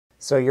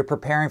So you're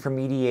preparing for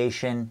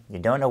mediation, you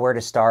don't know where to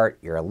start,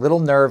 you're a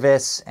little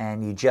nervous,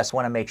 and you just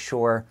want to make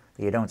sure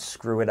that you don't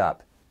screw it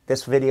up.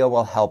 This video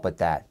will help with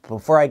that.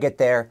 Before I get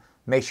there,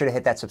 make sure to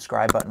hit that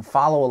subscribe button,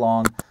 follow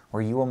along,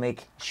 where you will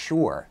make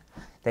sure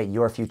that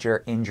your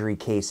future injury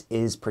case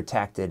is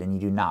protected and you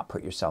do not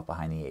put yourself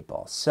behind the 8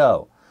 ball.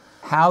 So,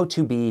 how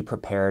to be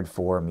prepared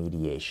for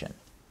mediation.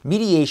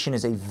 Mediation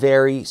is a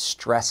very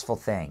stressful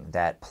thing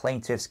that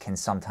plaintiffs can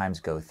sometimes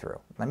go through.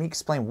 Let me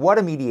explain what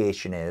a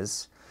mediation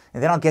is,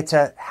 and then I'll get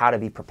to how to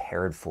be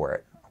prepared for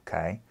it,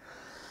 okay?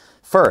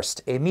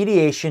 First, a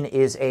mediation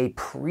is a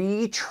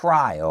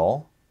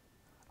pre-trial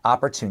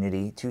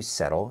opportunity to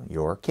settle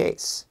your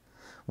case,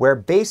 where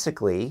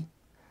basically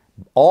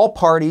all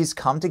parties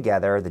come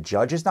together, the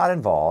judge is not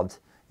involved,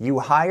 you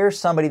hire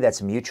somebody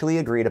that's mutually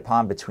agreed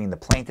upon between the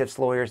plaintiff's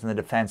lawyers and the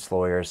defense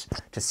lawyers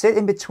to sit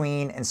in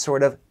between and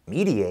sort of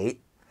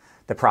mediate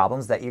the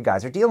problems that you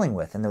guys are dealing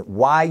with and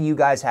why you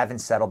guys haven't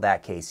settled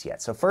that case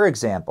yet. So for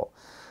example,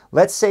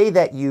 let's say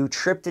that you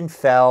tripped and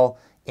fell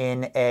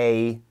in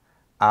inside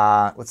of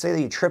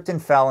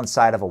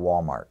a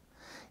Walmart,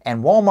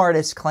 and Walmart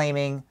is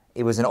claiming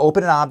it was an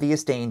open and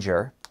obvious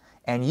danger,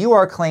 and you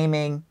are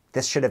claiming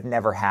this should have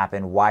never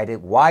happened.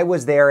 Why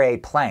was there a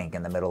plank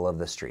in the middle of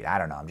the street? I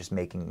don't know, I'm just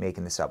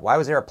making this up. Why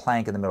was there a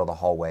plank in the middle of the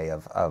hallway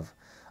of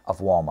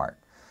Walmart?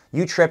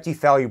 You tripped, you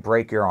fell, you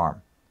break your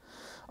arm.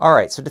 All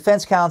right, so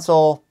defense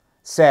counsel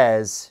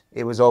says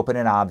it was open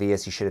and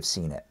obvious, you should have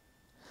seen it.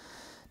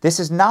 This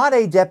is not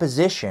a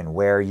deposition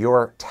where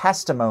your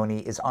testimony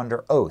is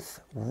under oath.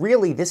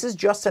 Really, this is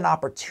just an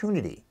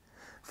opportunity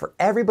for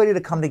everybody to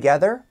come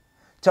together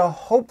to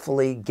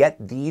hopefully get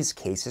these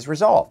cases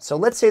resolved. So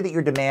let's say that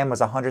your demand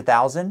was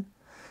 $100,000,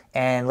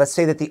 and let's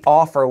say that the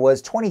offer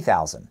was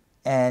 $20,000,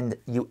 and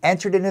you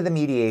entered into the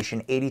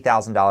mediation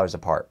 $80,000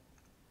 apart.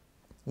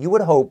 You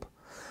would hope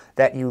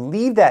that you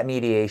leave that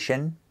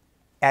mediation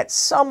at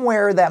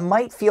somewhere that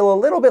might feel a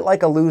little bit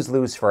like a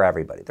lose-lose for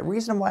everybody. The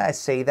reason why I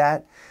say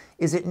that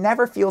is it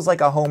never feels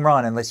like a home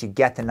run unless you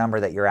get the number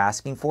that you're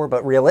asking for,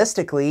 but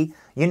realistically,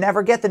 you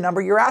never get the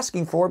number you're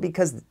asking for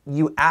because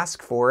you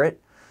ask for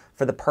it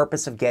for the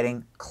purpose of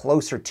getting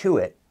closer to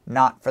it,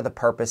 not for the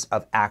purpose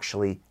of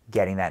actually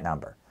getting that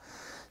number.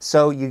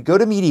 So you go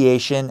to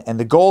mediation, and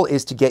the goal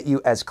is to get you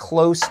as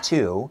close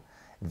to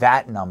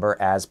that number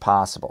as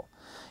possible.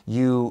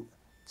 You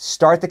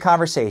start the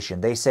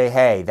conversation. They say,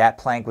 hey, that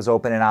plank was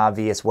open and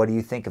obvious. What do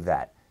you think of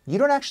that? You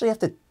don't actually have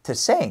to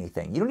say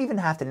anything. You don't even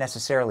have to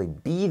necessarily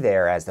be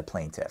there as the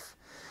plaintiff.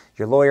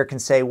 Your lawyer can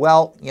say,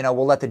 well,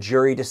 we'll let the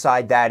jury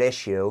decide that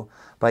issue,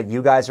 but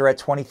you guys are at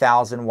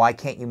 $20,000. Why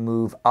can't you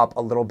move up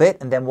a little bit?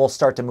 And then we'll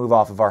start to move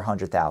off of our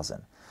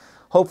 $100,000.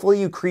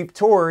 Hopefully you creep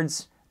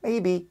towards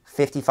maybe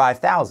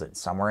 $55,000,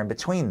 somewhere in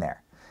between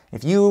there.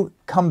 If you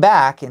come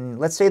back and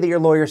let's say that your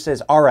lawyer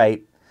says, all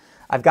right,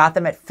 I've got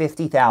them at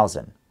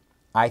 $50,000.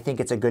 I think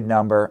it's a good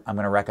number. I'm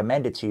going to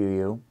recommend it to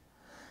you.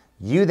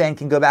 You then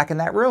can go back in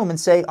that room and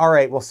say, all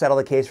right, we'll settle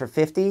the case for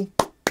 $50,000.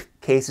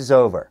 Case is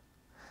over.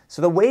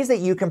 So the ways that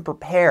you can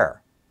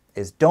prepare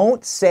is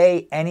don't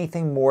say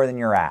anything more than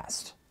you're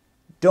asked.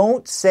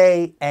 Don't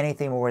say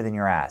anything more than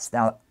you're asked.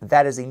 Now,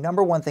 that is the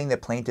number one thing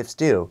that plaintiffs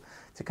do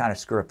to kind of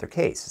screw up their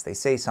case, is they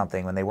say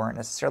something when they weren't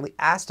necessarily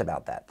asked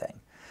about that thing.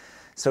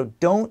 So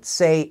don't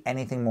say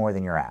anything more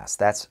than you're asked.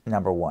 That's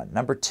number one.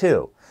 Number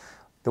two,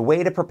 the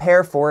way to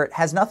prepare for it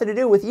has nothing to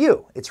do with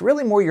you. It's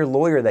really more your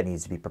lawyer that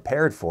needs to be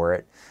prepared for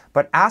it.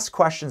 But ask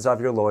questions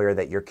of your lawyer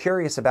that you're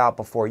curious about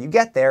before you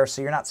get there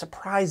so you're not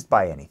surprised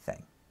by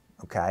anything,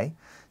 okay?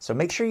 So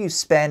make sure you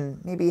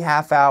spend maybe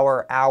half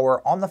hour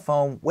on the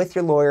phone with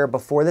your lawyer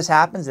before this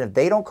happens. And if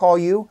they don't call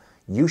you,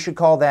 you should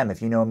call them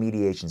if you know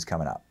mediation's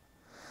coming up.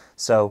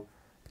 So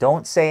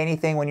don't say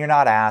anything when you're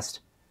not asked.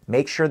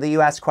 Make sure that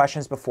you ask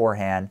questions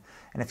beforehand.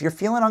 And if you're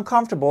feeling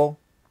uncomfortable,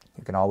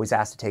 you can always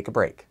ask to take a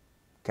break,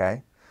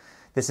 okay?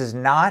 This is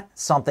not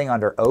something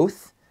under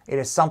oath. It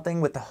is something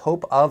with the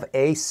hope of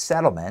a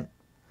settlement,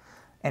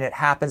 and it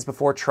happens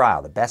before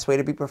trial. The best way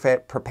to be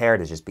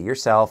prepared is just be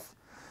yourself.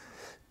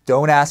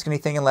 Don't ask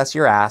anything unless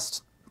you're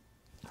asked.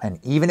 And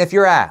even if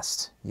you're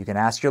asked, you can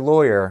ask your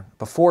lawyer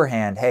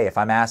beforehand, hey, if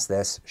I'm asked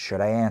this,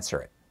 should I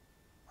answer it?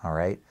 All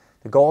right?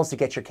 The goal is to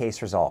get your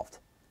case resolved.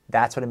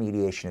 That's what a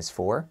mediation is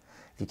for.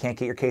 If you can't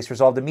get your case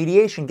resolved in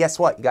mediation, guess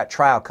what? You got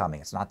trial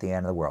coming. It's not the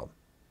end of the world.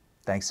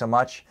 Thanks so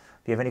much.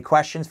 If you have any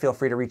questions, feel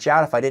free to reach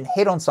out. If I didn't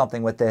hit on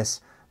something with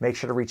this, make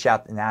sure to reach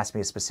out and ask me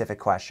a specific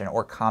question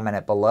or comment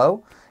it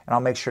below, and I'll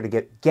make sure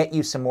to get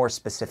you some more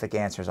specific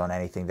answers on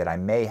anything that I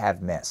may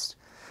have missed.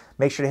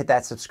 Make sure to hit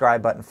that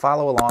subscribe button,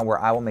 follow along, where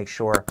I will make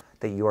sure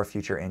that your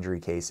future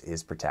injury case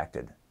is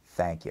protected.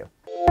 Thank you.